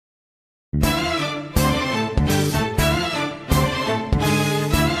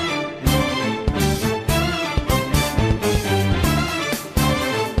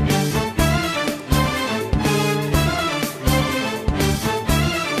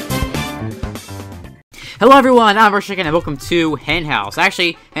Hello everyone, I'm Bucktooth Chicken and welcome to Hen House.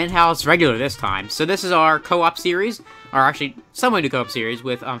 Actually, Hen House regular this time. So this is our co-op series, or actually somewhat new co-op series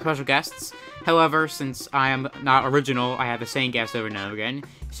with special guests. However, since I am not original, I have the same guest over and over again.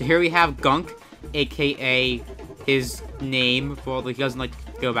 So here we have Gunk, aka his name, well, he doesn't like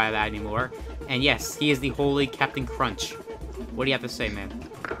to go by that anymore. And yes, he is the holy Captain Crunch. What do you have to say, man?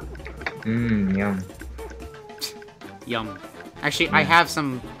 Yum. Yum. Actually, I have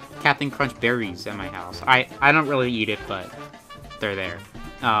some Captain Crunch berries at my house. I don't really eat it, but they're there.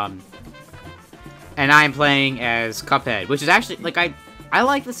 And I am playing as Cuphead, which is actually, like, I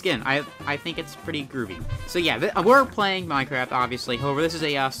like the skin. I think it's pretty groovy. So yeah, we're playing Minecraft, obviously. However, this is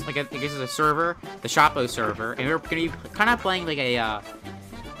a, like, I guess it's a server, the Shoppo server, and we're gonna be kind of playing, like, a, I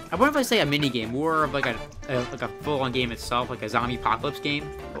wonder if I say a mini-game, more of, like, a full-on game itself, like a zombie apocalypse game.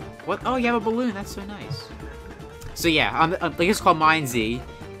 What? Oh, you have a balloon. That's so nice. So yeah, like, it's called MineZ.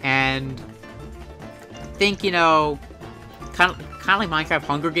 And I think, you know, kind of like Minecraft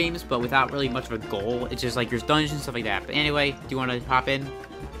Hunger Games, but without really much of a goal. It's just like there's dungeons and stuff like that. But anyway, do you want to hop in?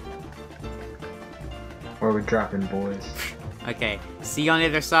 Where we're dropping, boys. Okay, see you on the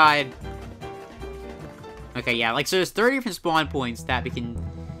other side. Okay, yeah, like, so there's 30 different spawn points that we can...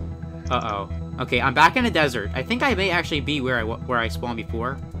 Uh-oh. Okay, I'm back in the desert. I think I may actually be where I spawned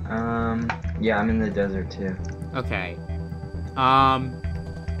before. Yeah, I'm in the desert, too. Okay.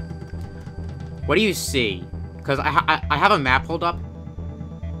 What do you see? Because I have a map pulled up.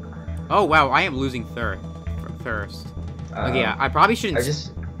 Oh wow, I am losing thirst. Okay, yeah, I probably shouldn't. I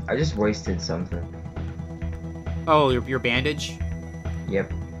just wasted something. Oh, your bandage?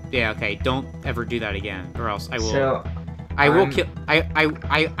 Yep. Yeah. Okay. Don't ever do that again, or else I will. So, I will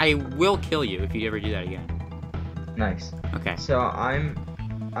kill you if you ever do that again. Nice. Okay. So I'm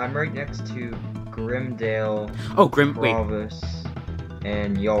right next to Grimdale. Oh, Bravos,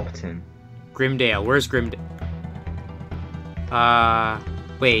 and Yelpton. Grimdale. Where's Grimdale?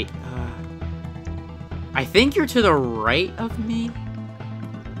 Wait. I think you're to the right of me.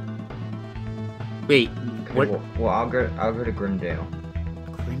 Wait. Okay, What? Well, I'll go to Grimdale.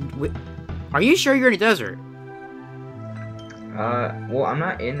 Wait, are you sure you're in a desert? Well, I'm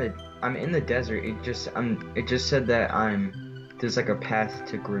not in the. I'm in the desert. It just said that there's like a path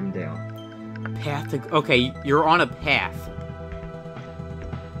to Grimdale. Path to. Okay, you're on a path.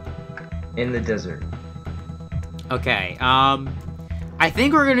 In the desert. Okay, I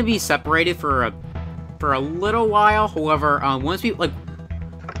think we're gonna be separated for a little while. However, once we, like...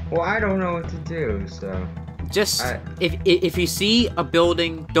 Well, I don't know what to do, so... Just, if you see a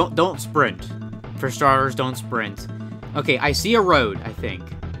building, don't sprint. For starters, don't sprint. Okay, I see a road, I think.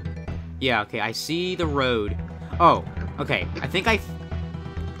 Yeah, okay, I see the road. Oh, okay, I think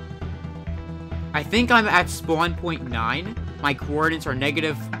I'm at spawn point 9. My coordinates are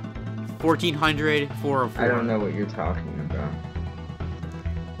negative 1400, 404. I don't know what you're talking about.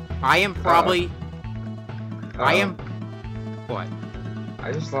 I am probably... I am... What?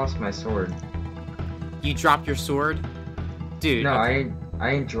 I just lost my sword. You dropped your sword? Dude. No, okay. I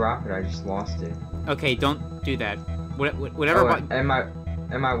ain't drop it, I just lost it. Okay, don't do that. Whatever... Oh, and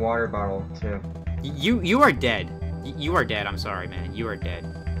my water bottle, too. You are dead. You are dead, I'm sorry, man. You are dead.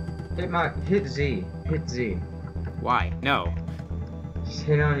 Hit Z. Hit Z. Why? No. Just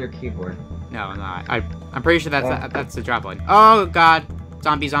hit it on your keyboard. No, I'm not. I'm pretty sure that's the drop button. Oh god,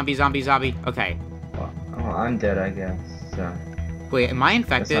 zombie. Okay. Oh, I'm dead, I guess. So. Wait, am I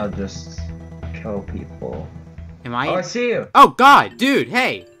infected? I'll just kill people. Am I? Oh, I see you. Oh god, dude,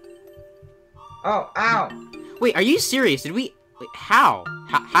 hey. Oh, ow. Wait, are you serious? Did we? Wait, how?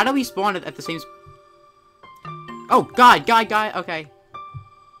 How do we spawn at the same? Oh god. Okay.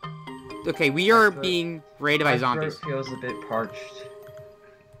 Okay, we are being raided by zombies. My throat feels a bit parched.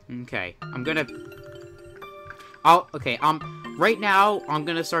 Okay, okay, right now, I'm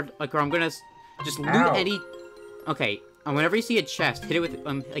gonna start, like, or I'm gonna just loot any, okay, whenever you see a chest, hit it with,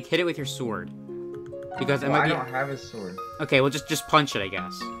 hit it with your sword, because it might be, I don't have a sword. Okay, well, just punch it, I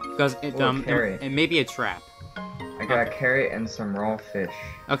guess, because it may be a trap. I got a carrot and some raw fish.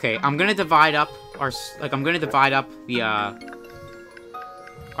 Okay, I'm gonna divide up our the,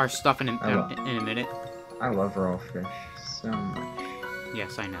 our stuff in a minute. I love raw fish so much.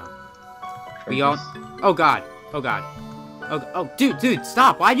 Yes, I know. We all... Oh, God. Oh, dude,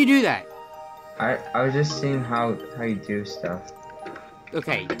 stop. Why'd you do that? I was just seeing how you do stuff.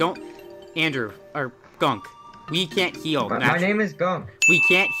 Okay, don't... Andrew, or Gunk, we can't heal. My name is Gunk. We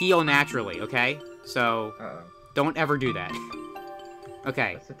can't heal naturally, okay? So, don't ever do that.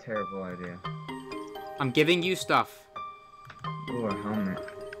 Okay. That's a terrible idea. I'm giving you stuff. Ooh, a helmet.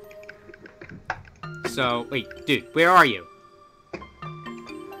 So, wait, dude, where are you?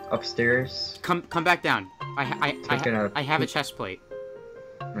 upstairs. Come back down. I have a chest plate.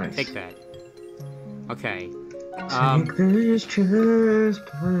 Nice. Take that. Okay. Take this chest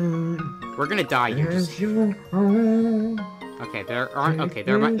plate. We're gonna die here. As your home. Okay, there aren't. Okay,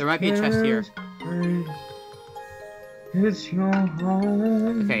 there might be a chest here. It's your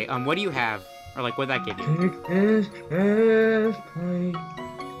home. Okay, what do you have? Or like, what'd that give you? Take this chest plate.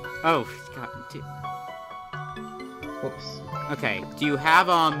 Oh, God. Whoops. Okay, do you have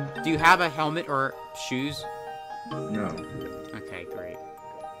a helmet or shoes? No. Okay, great.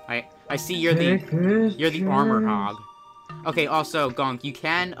 I see you're the armor hog. Okay, also, Gunk, you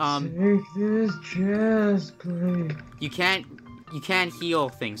can, Take this chest plate. you can heal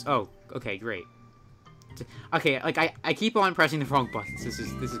things. Oh, okay, great. Okay, like, I keep on pressing the wrong buttons. This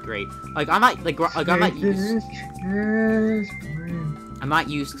is great. Like, I'm not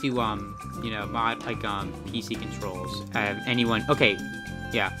used to, you know, PC controls. Anyone, okay,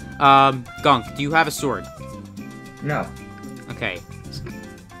 yeah. Gunk, do you have a sword? No. Okay.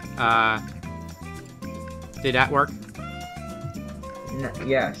 Did that work?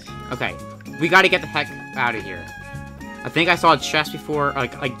 Yes. Okay. We gotta get the heck out of here. I think I saw a chest before.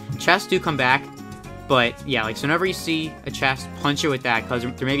 Like chests do come back. But, yeah, like, so whenever you see a chest, punch it with that, because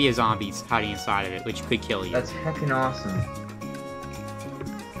there may be a zombie hiding inside of it, which could kill you. That's heckin' awesome.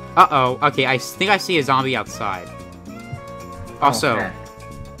 Uh-oh. Okay, I think I see a zombie outside. Also,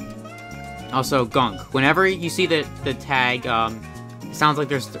 also, Gunk, whenever you see the tag, it sounds like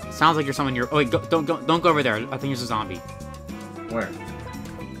there's someone near. Oh, wait, don't go over there. I think there's a zombie. Where?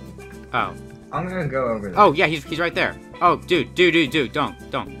 Oh. I'm gonna go over there. Oh, yeah, he's right there. Oh, dude, don't.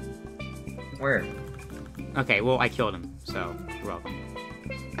 Where? Okay, well, I killed him, so you're welcome.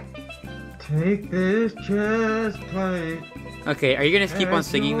 Take this chest plate. Okay, are you gonna keep on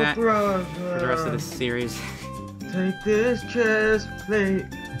singing that brother. for the rest of this series? Take this chest plate.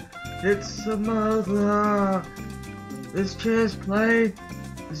 It's a mother. This chest plate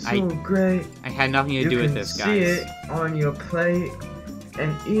is so great. I had nothing to do with this, guys. You can see it on your plate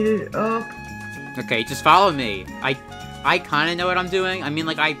and eat it up. Okay, just follow me. I kind of know what I'm doing. I mean,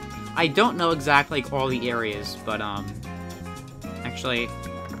 like, I don't know exactly, like, all the areas, but, actually...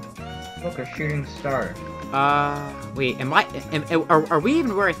 Look, a shooting star. Wait, are we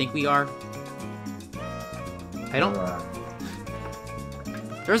even where I think we are? I don't...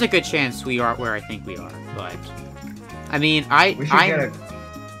 There's a good chance we are where I think we are, but... I mean, We should get a...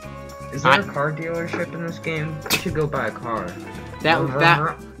 Is there a car dealership in this game? We should go buy a car.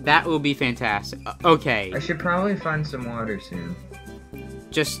 That will be fantastic. Okay. I should probably find some water soon.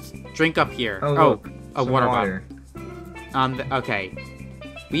 Just drink up here. Oh, look, a water bottle. Okay.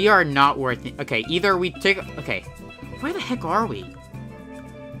 We are not worth it. Okay, either we take... Okay. Where the heck are we?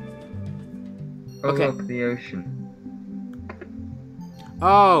 Oh, okay. Look, the ocean.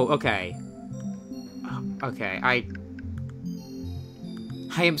 Oh, okay. Okay, I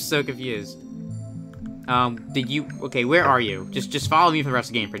am so confused. Did you... Okay, where are you? Just follow me for the rest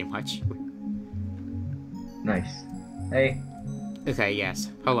of the game, pretty much. Nice. Hey. Okay, yes.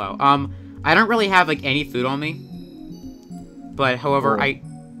 Hello. I don't really have, like, any food on me. But, however, I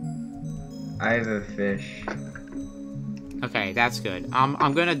have a fish. Okay, that's good.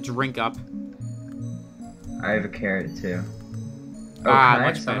 I'm gonna drink up. I have a carrot, too. Oh, can I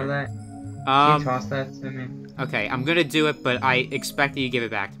much have some better. of that? Can you toss that to me? Okay, I'm gonna do it, but I expect that you give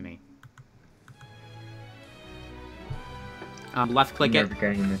it back to me. Left click I'm it. never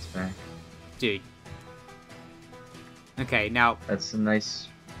getting this back. Dude. Okay, now... That's a nice...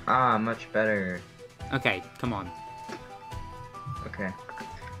 Ah, much better. Okay, come on. Okay.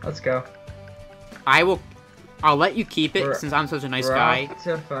 Let's go. I'll let you keep it, since I'm such a nice guy. Off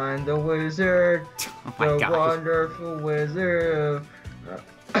to find the wizard. Oh my the god. wonderful wizard.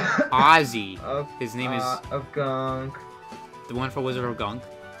 Ozzy. His name is... Of Gunk. The Wonderful Wizard of Gunk.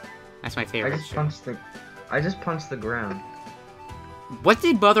 That's my favorite. I just punched the ground. What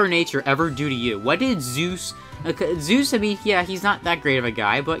did Mother Nature ever do to you? What did Zeus... Zeus, I mean, yeah, he's not that great of a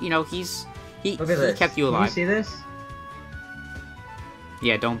guy, but, you know, he kept you alive. Can you see this?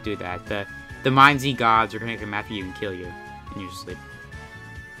 Yeah, don't do that. The MineZ gods are gonna come after you and kill you in your sleep.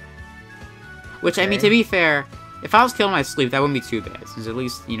 Which, I mean, to be fair, if I was killed in my sleep, that wouldn't be too bad, since at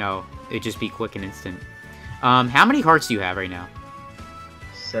least, you know, it'd just be quick and instant. How many hearts do you have right now?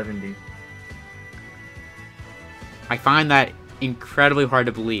 70. I find that incredibly hard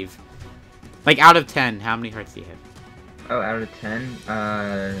to believe. Like, out of 10, how many hearts do you have? Oh, out of 10?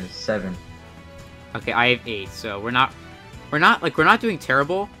 7. Okay, I have 8, so we're not doing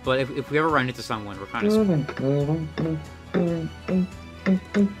terrible, but if we ever run into someone, we're kind of screwed.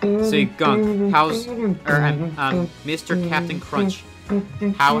 So, Gunk, how's... Mr. Captain Crunch,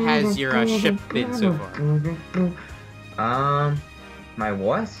 How has your ship been so far? My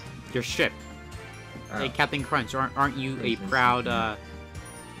what? Your ship. Oh. Hey, Captain Crunch, aren't you a proud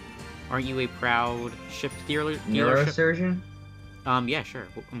ship dealer? Neurosurgeon? Yeah, sure.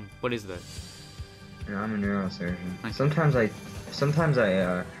 What is this? No, I'm a neurosurgeon. Nice. Sometimes I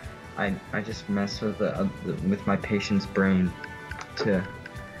just mess with my patient's brain to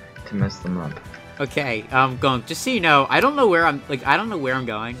mess them up. Okay, Gunk, just so you know, I don't know where I'm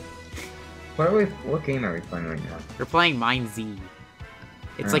going. What game are we playing right now? We're playing MineZ.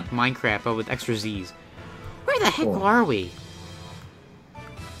 It's like Minecraft, but with extra Z's. Where the heck Cool. are we?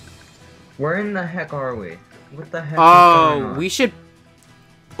 Where in the heck are we? What the heck is going Oh, on? we should...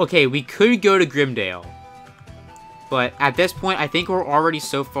 Okay, we could go to Grimdale. But at this point, I think we're already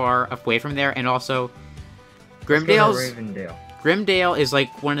so far away from there, and also... Let's go to Grimdale's... Ravendale. Grimdale is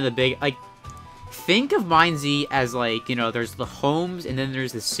like one of the big... Like, think of MineZ as like, you know, there's the homes and then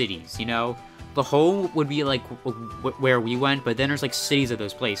there's the cities, you know? The home would be like where we went, but then there's like cities of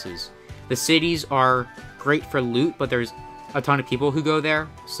those places. The cities are great for loot, but there's a ton of people who go there,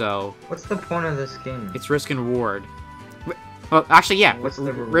 so... What's the point of this game? It's risk and reward. Well, actually, yeah. What's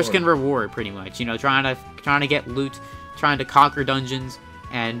the reward? Risk and reward, pretty much. You know, trying to get loot, trying to conquer dungeons,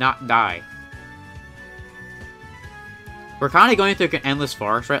 and not die. We're kind of going through an endless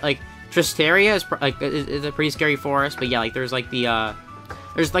forest, right? Like, Tristeria is a pretty scary forest, but yeah, like, there's like the,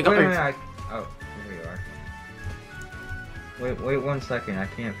 there's like wait, oh, here you are. Wait 1 second, I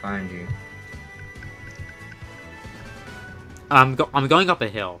can't find you. I'm going up a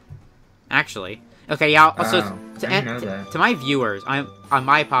hill, actually. Okay, yeah. Also, to my viewers,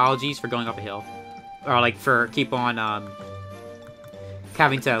 my apologies for going up a hill, or like for keep on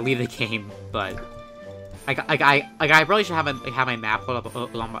having to leave the game, but I probably should have my map pulled up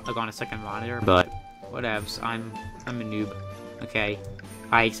on a second monitor, but whatevs. I'm a noob. Okay,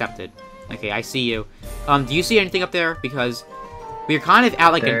 I accepted. Okay, I see you. Do you see anything up there? Because we're kind of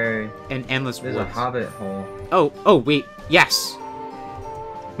out like an endless There's woods. a hobbit hole. Oh wait, yes.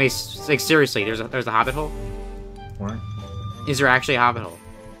 Wait, like seriously, there's a hobbit hole? What? Is there actually a hobbit hole?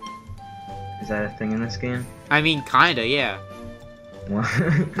 Is that a thing in this game? I mean, kinda, yeah. What?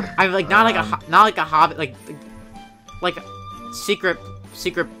 I'm like not like a hobbit, like secret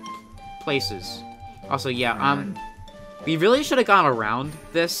places. Also, yeah, we really should have gone around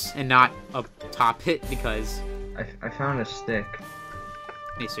this and not up top it because I found a stick.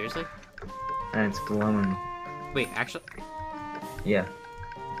 Wait, seriously? And it's glowing. Wait, actually, Yeah,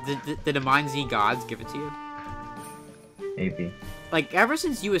 did the MineZ gods give it to you? maybe. Like ever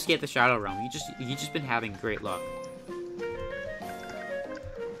since you escaped the Shadow Realm, you just been having great luck.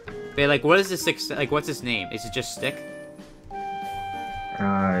 Wait, like what is this stick? Like what's its name? Is it just stick?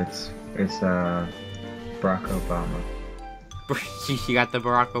 It's Barack Obama. You got the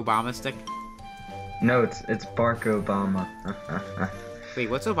Barack Obama stick? No, it's Barack Obama. Wait,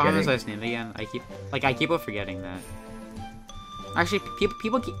 what's Obama's last name again? I keep on forgetting that. Actually,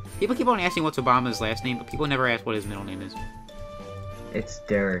 people keep on asking what's Obama's last name, but people never ask what his middle name is. It's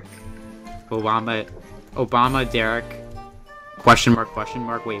Derek. Obama, Derek. Question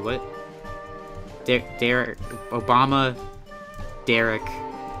mark. Wait, what? Derek. Obama, Derek,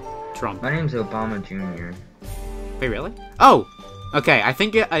 Trump. My name's Obama Jr. Wait, really? Oh, okay. I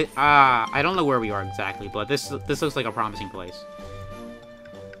think I don't know where we are exactly, but this looks like a promising place.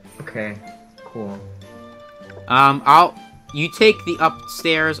 Okay, cool. You take the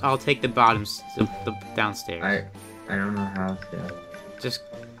upstairs. I'll take the the downstairs. I don't know how to. Just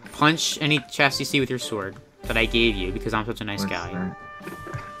punch any chest you see with your sword that I gave you because I'm such a nice guy. That?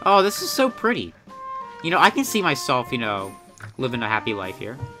 Oh, this is so pretty. You know, I can see myself, you know, living a happy life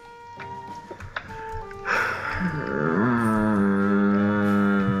here.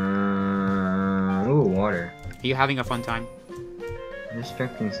 Ooh, water. Are you having a fun time? I'm just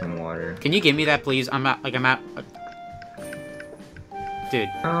drinking some water. Can you give me that, please? I'm at. Dude.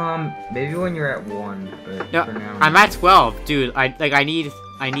 Maybe when you're at 1, but No, for now. I'm at 12, dude. I need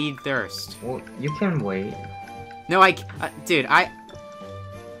thirst. Well, you can wait. No, dude,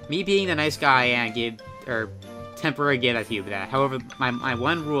 me being the nice guy I am, temporary give that to you for that. However, my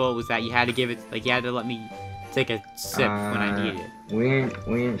one rule was that you had to give it, like, you had to let me take a sip when I needed it.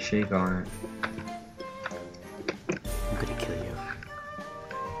 We ain't shake on it. I'm gonna kill you.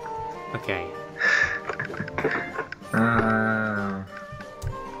 Okay.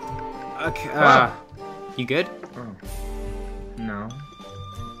 Okay, you good? Oh. No.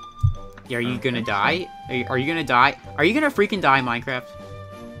 Are you gonna die? Are you gonna die? Are you gonna freaking die in Minecraft?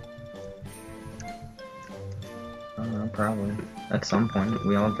 I don't know, probably. At some point,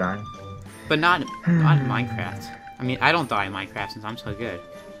 we all die. But not in Minecraft. I mean, I don't die in Minecraft since I'm so good.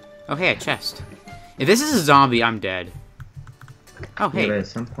 Oh, hey, a chest. If this is a zombie, I'm dead. Oh, hey. Yeah, but at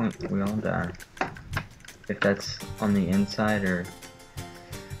some point, we all die. If that's on the inside or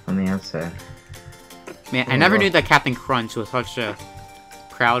on the outside. Man, I never knew that Captain Crunch was such a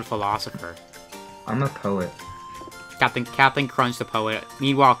proud philosopher. I'm a poet. Captain Crunch the poet.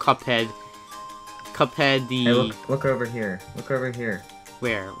 Meanwhile, Cuphead the... Hey, look over here. Look over here.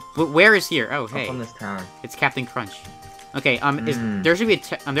 Where? Where is here? Oh, hey. Up on this tower. It's Captain Crunch. Okay, there should be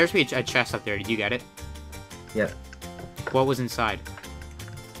a chest up there. Did you get it? Yep. What was inside?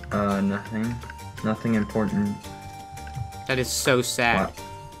 Nothing. Nothing important. That is so sad. What?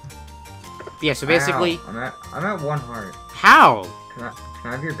 Yeah, so basically... Ow. I'm at 1 heart. How? Can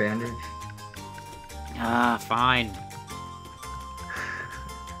I have your bandage? Ah, fine.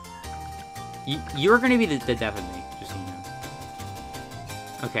 You're gonna be the death of me, just so you know.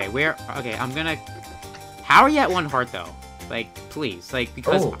 Okay, okay, I'm gonna... How are you at 1 heart, though? Like, please, like,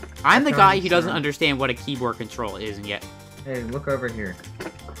 because I'm the guy who doesn't understand what a keyboard control is, and yet... Hey, look over here.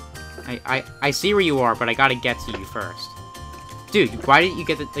 I see where you are, but I gotta get to you first. Dude, why didn't you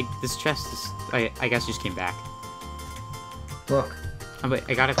get this chest? I guess just came back. Look. Oh, wait,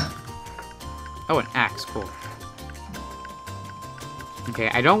 I gotta... Oh, an axe, cool. Okay,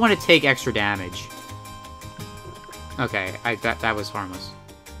 I don't want to take extra damage. Okay, that was harmless.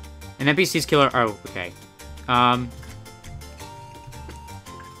 An NPC's killer... Oh, okay.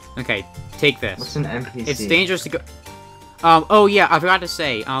 Okay, take this. What's an NPC? It's dangerous to go... oh yeah, I forgot to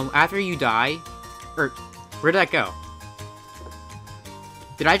say, after you die... Or, where did that go?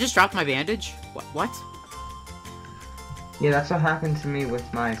 Did I just drop my bandage? What? Yeah, that's what happened to me with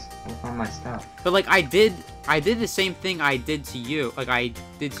all my stuff. But like, I did the same thing I did to you. Like, I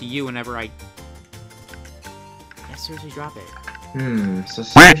did to you whenever I seriously drop it.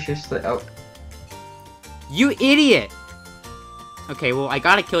 Suspiciously... Oh. You idiot! Okay, well, I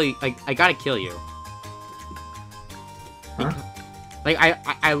gotta kill you. I gotta kill you. Huh? Like,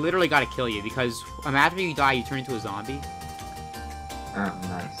 I literally gotta kill you because after you die, you turn into a zombie. Oh,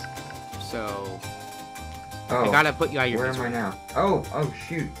 nice. So... Oh, I gotta put you out of your misery. Where am I now? Oh,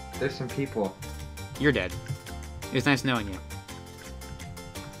 shoot. There's some people. You're dead. It was nice knowing you.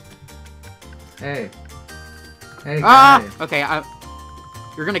 Hey. Hey, ah! guys. Okay,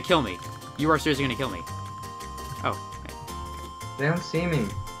 you're gonna kill me. You are seriously gonna kill me. Oh. Okay. They don't see me.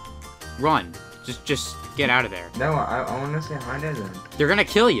 Run. Just get out of there. No, I want to say hi to them. They're gonna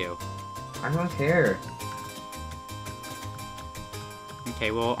kill you. I don't care. Okay,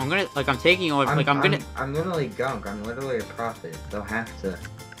 well, I'm taking over, I'm literally Gunk, I'm literally a prophet. They'll have to.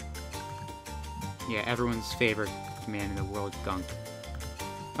 Yeah, everyone's favorite man in the world, Gunk.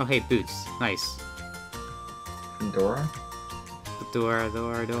 Oh, hey, Boots. Nice. Dora? Dora,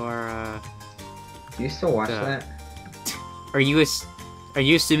 Do you still watch that? Are you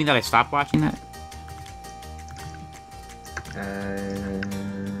assuming that I stopped watching that?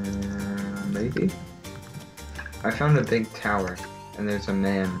 Maybe? I found a big tower. And there's a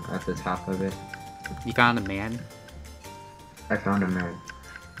man at the top of it. You found a man? I found a man.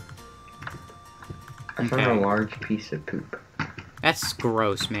 I found a large piece of poop. That's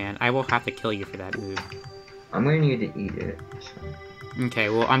gross, man. I will have to kill you for that move. I'm going to need to eat it. So. Okay,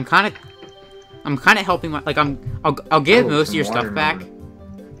 well, I'm kind of helping. I'll give most of your stuff back.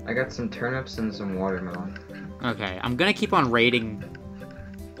 I got some turnips and some watermelon. Okay, I'm gonna keep on raiding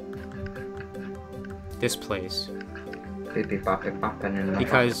this place.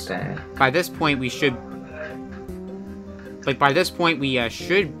 Because by this point we should...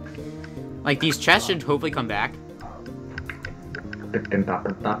 Like, these chests should hopefully come back. But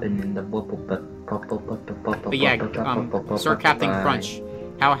yeah, Sir Captain Crunch,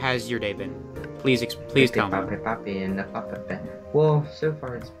 how has your day been? Please tell me. Well, so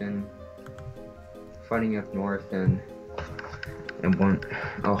far it's been fighting up north and want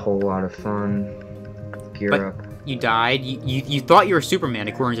a whole lot of fun. Gear up. You died. You thought you were Superman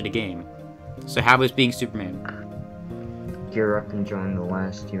according to the game. So how was being Superman? Gear up and join the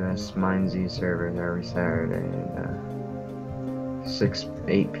last US MineZ server every Saturday at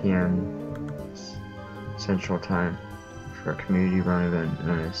 8 p.m. Central Time for a community run event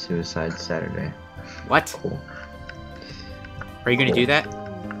known as Suicide Saturday. What? Cool. Are you gonna do that?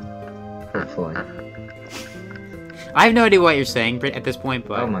 Hopefully. I have no idea what you're saying at this point,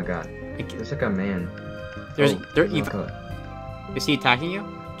 but... Oh my god. There's like a man. Is he attacking you?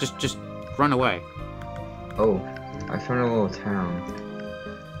 Just run away. Oh, I found a little town.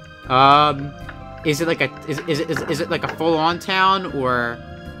 Is it like a full-on town or?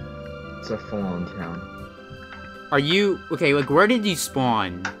 It's a full-on town. Are you okay? Like, where did you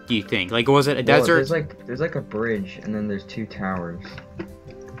spawn? Do you think? Like, was it a Well, desert? there's like a bridge, and then there's 2 towers.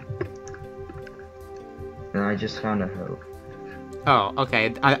 And I just found a hoe. Oh,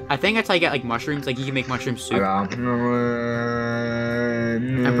 okay. I think that's how you get like mushrooms. Like, you can make mushroom soup. I'm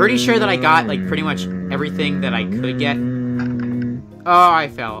pretty sure that I got like pretty much everything that I could get. Oh, I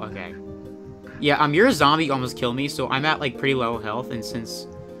fell. Okay. Yeah. Your zombie almost killed me, so I'm at like pretty low health, and since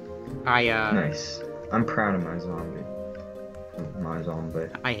I Nice. I'm proud of my zombie. My zombie.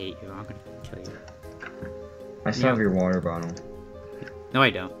 I hate you. I'm gonna kill you. I still have your water bottle. No, I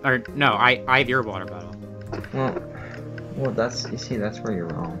don't. Or no, I have your water bottle. Well, that's where you're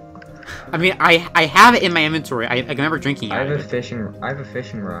wrong. I mean, I have it in my inventory. I remember drinking it. I have a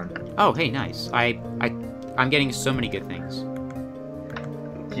fishing rod. Oh, hey, nice. I'm getting so many good things.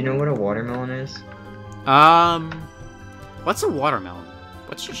 Do you know what a watermelon is? What's a watermelon?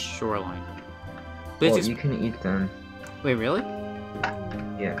 What's your shoreline? Well, you can eat them. Wait, really?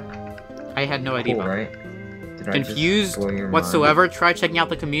 Yeah. I had no idea Cool, about right? Did I just Confused blow your whatsoever? Try checking out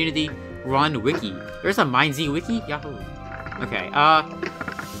the community run wiki. There's a MineZ wiki? Yahoo. Okay,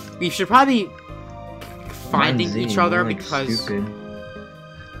 we should probably finding MineZ, each other like because stupid.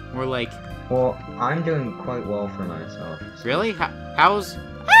 we're like... Well, I'm doing quite well for myself. So. Really? How's...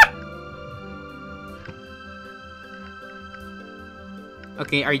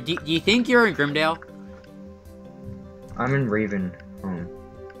 Okay, do you think you're in Grimdale? I'm in Raven home.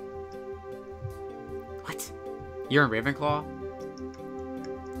 What? You're in Ravenclaw?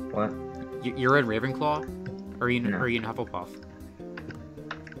 What? You're in Ravenclaw? Or are you No. in Hufflepuff?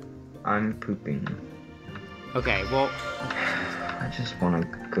 I'm pooping. Okay, well... I just want to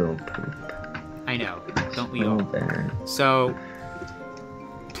go poop. I know. Don't we all? Bad. So...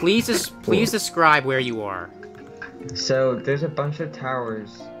 Please describe where you are. So, there's a bunch of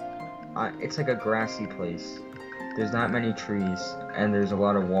towers. It's like a grassy place. There's not many trees, and there's a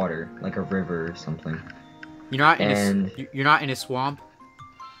lot of water, like a river or something. You're not in a swamp?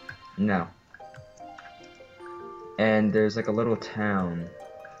 No. And there's like a little town.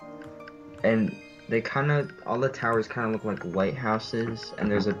 And they all the towers kind of look like lighthouses, and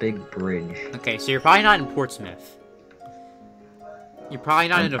there's a big bridge. Okay, so you're probably not in Portsmouth. You're probably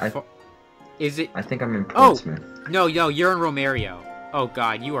not Is it? I think I'm in Portsmouth. Oh! No, you're in Romario. Oh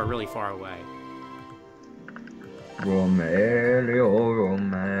god, you are really far away. Romario.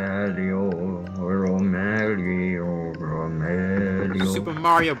 Super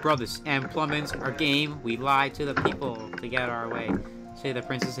Mario Brothers and Plumbins, our game. We lie to the people to get our way. Say the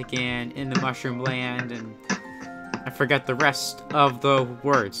princess again in the mushroom land, and I forget the rest of the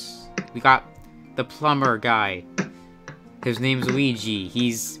words. We got the plumber guy. His name's Luigi.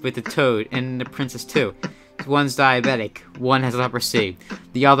 He's with the toad and the princess too. One's diabetic. One has leprosy.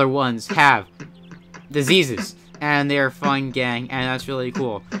 The other ones have diseases. And they're a fun gang, and that's really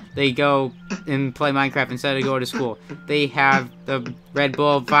cool. They go and play Minecraft instead of go to school. They have the Red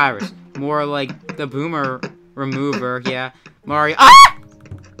Bull virus. More like the boomer remover, yeah. Mario. Ah!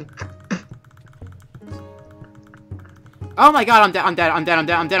 Oh my god, I'm dead. Good. I'm dead.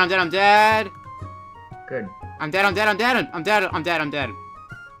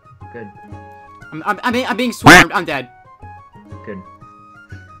 Good. I'm being swarmed. I'm dead. Good.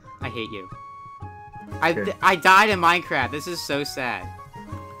 I hate you. I died in Minecraft. This is so sad.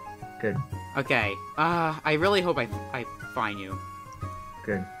 Good. Okay. I really hope I find you.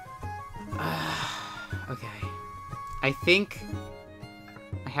 Good. Okay. I think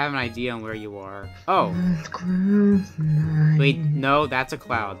I have an idea on where you are. Oh. Wait, no, that's a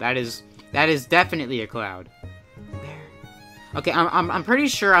cloud. That is definitely a cloud. There. Okay, I'm pretty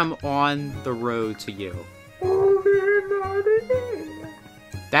sure I'm on the road to you.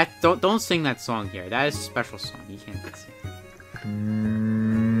 Don't sing that song here. That is a special song. You can't sing.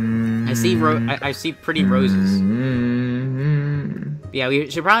 I see pretty roses. Yeah, we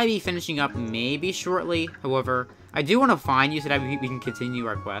should probably be finishing up maybe shortly. However, I do want to find you so that we can continue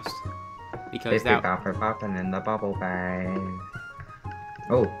our quest. Because that... in the bubble bag.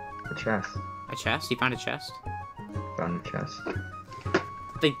 Oh, a chest. A chest? You found a chest? Found a chest.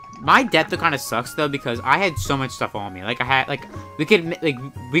 Like, my death kind of sucks though because I had so much stuff on me. Like I had we could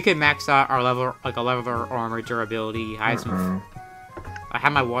max out our level armor durability. I had I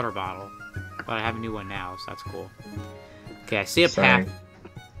had my water bottle, but I have a new one now, so that's cool. Okay, I see a path.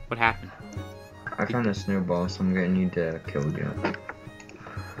 What happened? I found a snowball, so I'm gonna need to kill you.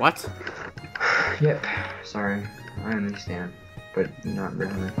 What? Yep. Sorry, I understand, but not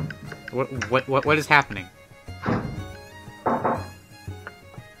really. What is happening?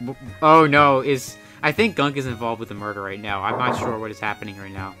 Oh no, I think Gunk is involved with the murder right now. I'm not sure what is happening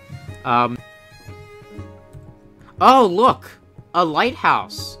right now. Oh, look! A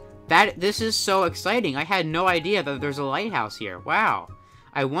lighthouse! This is so exciting. I had no idea that there's a lighthouse here. Wow.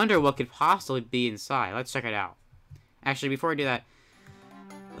 I wonder what could possibly be inside. Let's check it out. Actually, before I do that,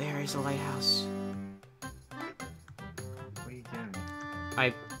 where is the lighthouse? What are you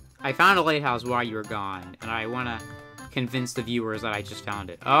doing? I found a lighthouse while you were gone, and I want to convince the viewers that I just found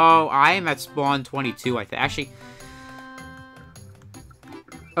it. Oh, I am at spawn 22, I think. Actually,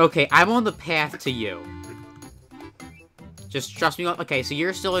 okay, I'm on the path to you. Just trust me. Okay, so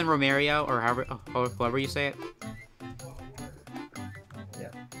you're still in Romario, or however you say it.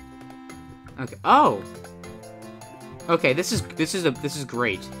 Yeah. Okay. Oh. Okay, this is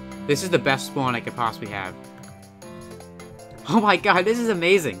great. This is the best spawn I could possibly have. Oh my god, this is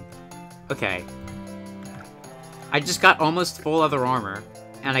amazing. Okay. I just got almost full leather armor,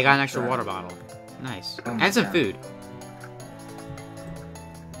 and I got an extra water bottle. Nice. Oh and some God. food.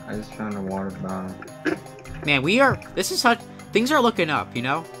 I just found a water bottle. Man, things are looking up, you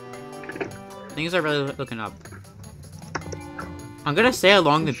know? Things are really looking up. I'm gonna stay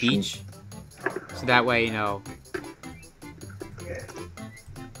along the beach, so that way, you know,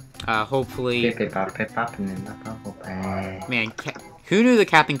 hopefully... Man, who knew the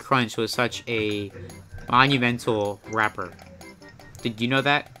Captain Crunch was such a monumental rapper? Did you know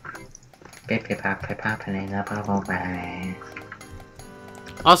that?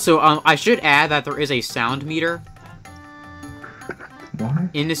 Also, I should add that there is a sound meter What?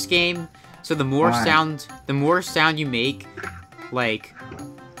 in this game. So the more sound you make, like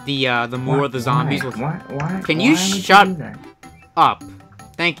the more the zombies will. Why? Can you shut up?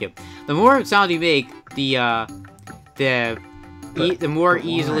 Thank you. The more sound you make, the more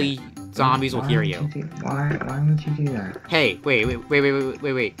easily zombies will hear you. Why would you do that? Hey,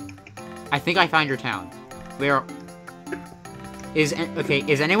 wait. I think I found your town. Where is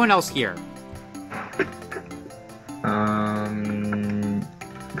anyone else here?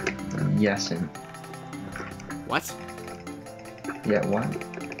 Yes and... What? Yeah, what?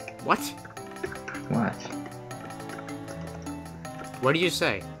 What? What? What did you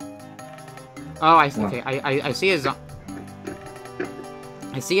say? Oh, I see. What? Okay, I see a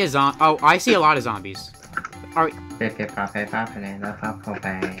oh, I see a lot of zombies. Am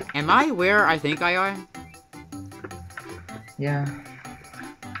I where I think I am? Yeah.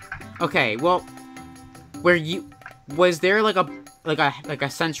 Okay, well, was there like a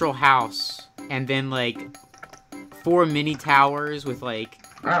central house and then like 4 mini towers with like...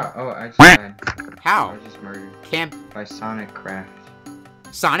 Oh, I just died. How? I was just murdered. By Sonic Craft.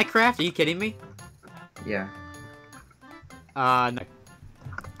 Sonic Craft? Are you kidding me? Yeah. No.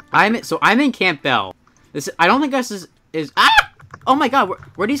 I'm in Camp Bell. I don't think this is ah! Oh my god,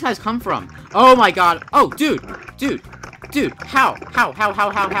 where these guys come from? Oh my god. Oh, dude. How?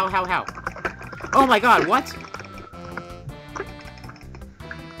 Oh my god, what?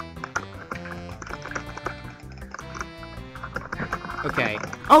 Okay.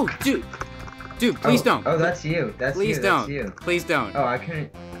 Oh, dude, please don't. Oh, that's you. Please don't. That's you. Please don't. Oh, I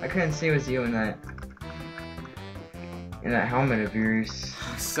couldn't see it was you in that helmet of yours.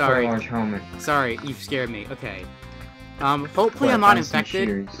 Sorry. Large helmet. Sorry, you've scared me. Okay. Hopefully Well, I'm not found some infected,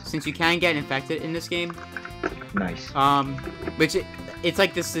 shears. since you can get infected in this game. Nice. Which it's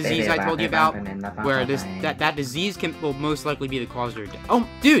like this disease I told you about, where that disease will most likely be the cause of your death. Oh,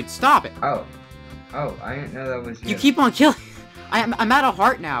 dude, stop it! Oh, I didn't know that was you. You keep on killing. I'm out of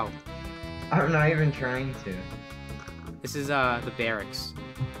heart now. I'm not even trying to. This is the barracks.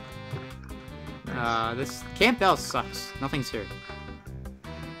 Nice. This Camp Bell sucks. Nothing's here.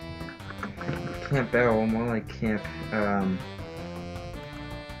 Camp Bell, more like Camp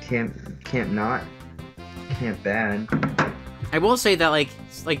Bad. I will say that like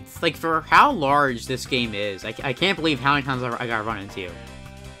for how large this game is, I can't believe how many times I got run into you.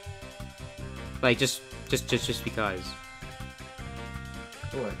 Like just because.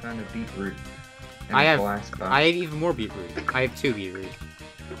 Oh, I found a beetroot. I have even more beetroot. I have 2 beetroot.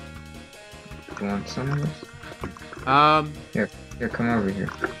 You want some of this? Here, come over here.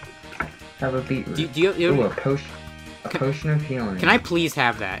 Have a beetroot. Ooh, a potion of healing. Can I please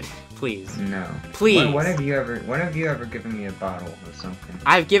have that? Please. No. Please. When have you ever given me a bottle or something?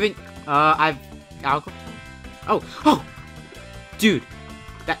 Alcohol. Oh, dude,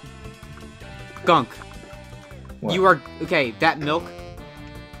 that Gunk. What? You are okay. That milk.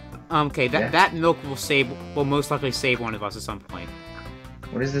 Okay, Yeah. that milk will most likely save one of us at some point.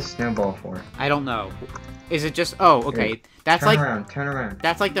 What is this snowball for? I don't know. Is it just? Oh, okay. Here, That's turn like around. Turn around.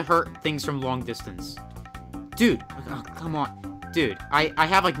 that's like to hurt things from long distance. Dude, oh, come on, dude. I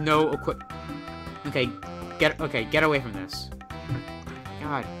have like no equip. Okay, get away from this.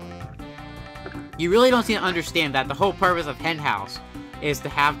 God. You really don't seem to understand that the whole purpose of Hen House is to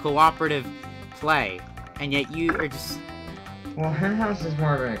have cooperative play, and yet you are just... Well, Hen House is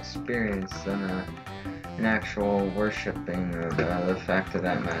more of an experience than an actual worshipping of the fact of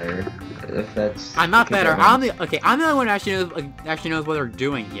that matter. If that's... I'm not better. I'm the only one who actually knows what they're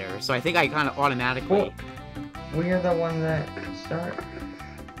doing here, so I think I kind of automatically... Well, we're the one that start...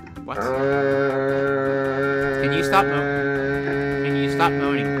 What? Can you stop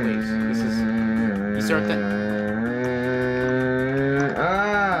moaning, please? This is... You start that...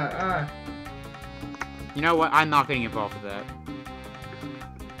 You know what? I'm not getting involved with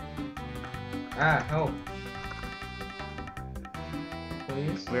that. Help.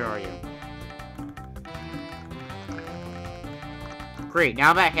 Please? Where are you? Great,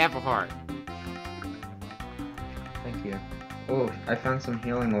 now that I have a heart. Thank you. Oh, I found some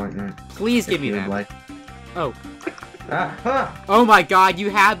healing ointment. Please give me that. Like... Oh. Oh my god, you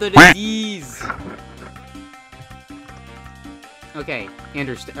have the disease! Okay,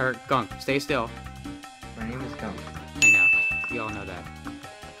 Gunk, stay still. My name is Gunk. I know. We all know that.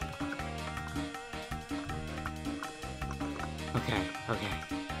 Okay.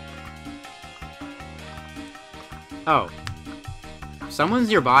 Oh. Someone's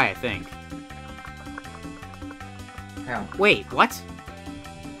nearby, I think. How? Wait, what?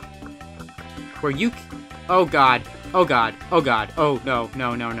 Were you... Oh god. Oh god. Oh god. Oh, no.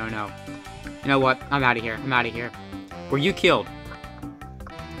 You know what? I'm out of here. Were you killed?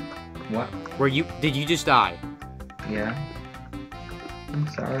 What? Did you just die? Yeah. I'm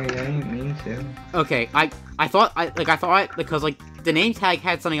sorry, I didn't mean to. Okay, I thought because the name tag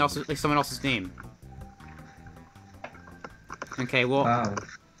had something else, like someone else's name. Okay, well,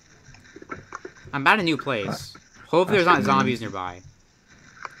 I'm at a new place. Hopefully there's not zombies nearby.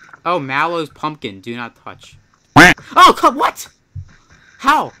 Oh, Mallow's pumpkin, do not touch. Oh, what?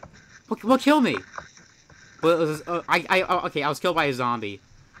 How? What killed me? Well, okay, I was killed by a zombie.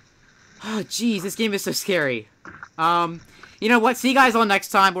 Oh, jeez, this game is so scary. You know what? See you guys all next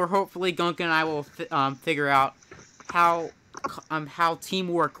time, where hopefully Gunk and I will figure out how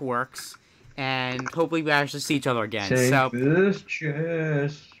teamwork works, and hopefully we actually see each other again. Take so, this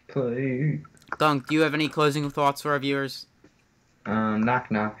chest plate. Gunk, do you have any closing thoughts for our viewers?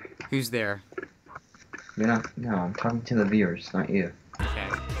 Knock knock. Who's there? No, I'm talking to the viewers, not you. Okay.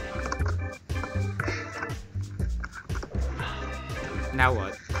 Now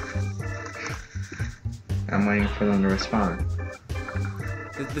what? I'm waiting for them to respond.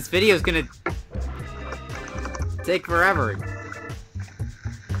 This video is gonna take forever.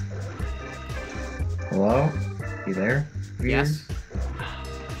 Hello? You there? Viewers? Yes.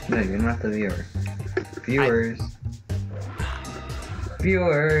 No, you're not the viewer. Viewers.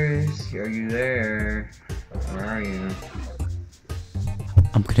 Viewers, are you there? Where are you?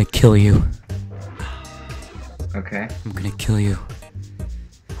 I'm gonna kill you. Okay. I'm gonna kill you.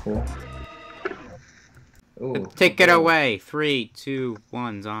 Cool. Ooh, Take it away. 3, 2,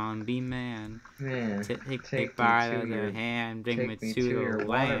 1. Zombie man. Man, Take by the hand. Bring me to the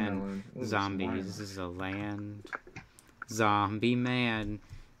land. Ooh, Zombies, this is a land. Zombie man.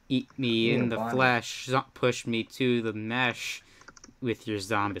 Eat me Ooh, in the bottom. flesh. Push me to the mesh with your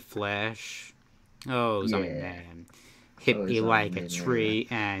zombie flesh. Oh, zombie man. Hit Oh, me zombie like a man. tree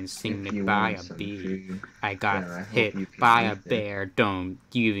and sing If me you by want a some bee. food, I got then I hope hit you can by a eat it. bear. Don't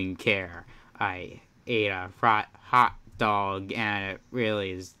even care. I ate a hot dog and it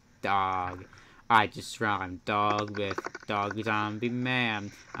really is dog. I just rhymed dog with dog zombie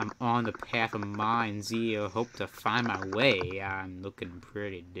man. I'm on the path of MineZ. Hope to find my way. I'm looking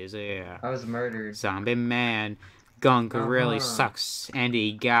pretty dizzy. I was murdered. Zombie man. Gunk really sucks and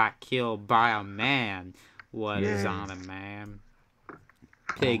he got killed by a man. What a zombie man.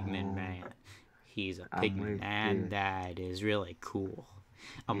 Pigman man. He's a pigman and that is really cool.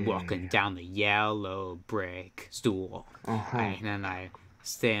 I'm walking down the yellow brick stool. And then I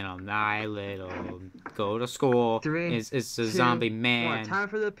stand on my little go to school. It's a zombie man. Time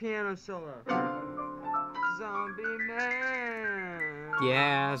for the piano solo. Zombie man.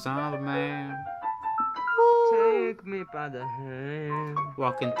 Yeah, zombie man. Take me by the hand.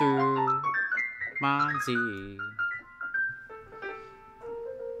 Walking through MineZ.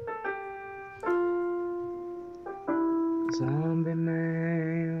 Zombie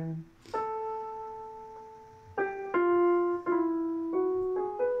man.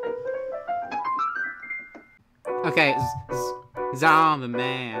 Okay, zombie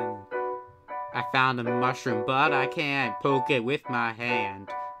man. I found a mushroom, but I can't poke it with my hand.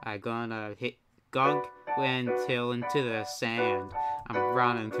 I gonna hit Gunk until into the sand. I'm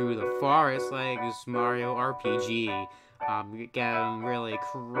running through the forest like this Mario RPG. I'm getting really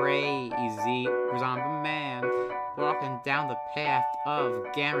crazy, zombie man. Walking down the path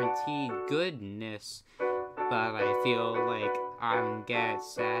of guaranteed goodness. But I feel like I'm get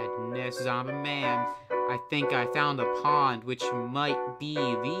sadness, zombie man. I think I found a pond which might be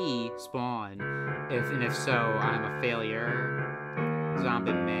the spawn. If so, I'm a failure,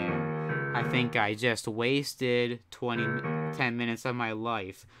 zombie man. I think I just wasted 10 minutes of my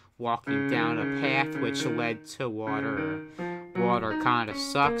life walking down a path which led to water. Water kinda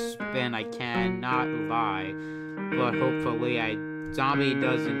sucks, and I cannot lie. But hopefully zombie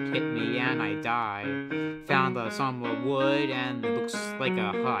doesn't hit me and I die. Found some wood and it looks like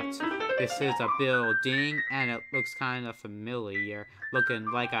a hut. This is a building and it looks kinda familiar.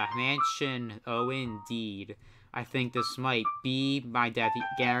 Looking like a mansion, oh indeed. I think this might be my death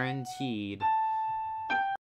guaranteed.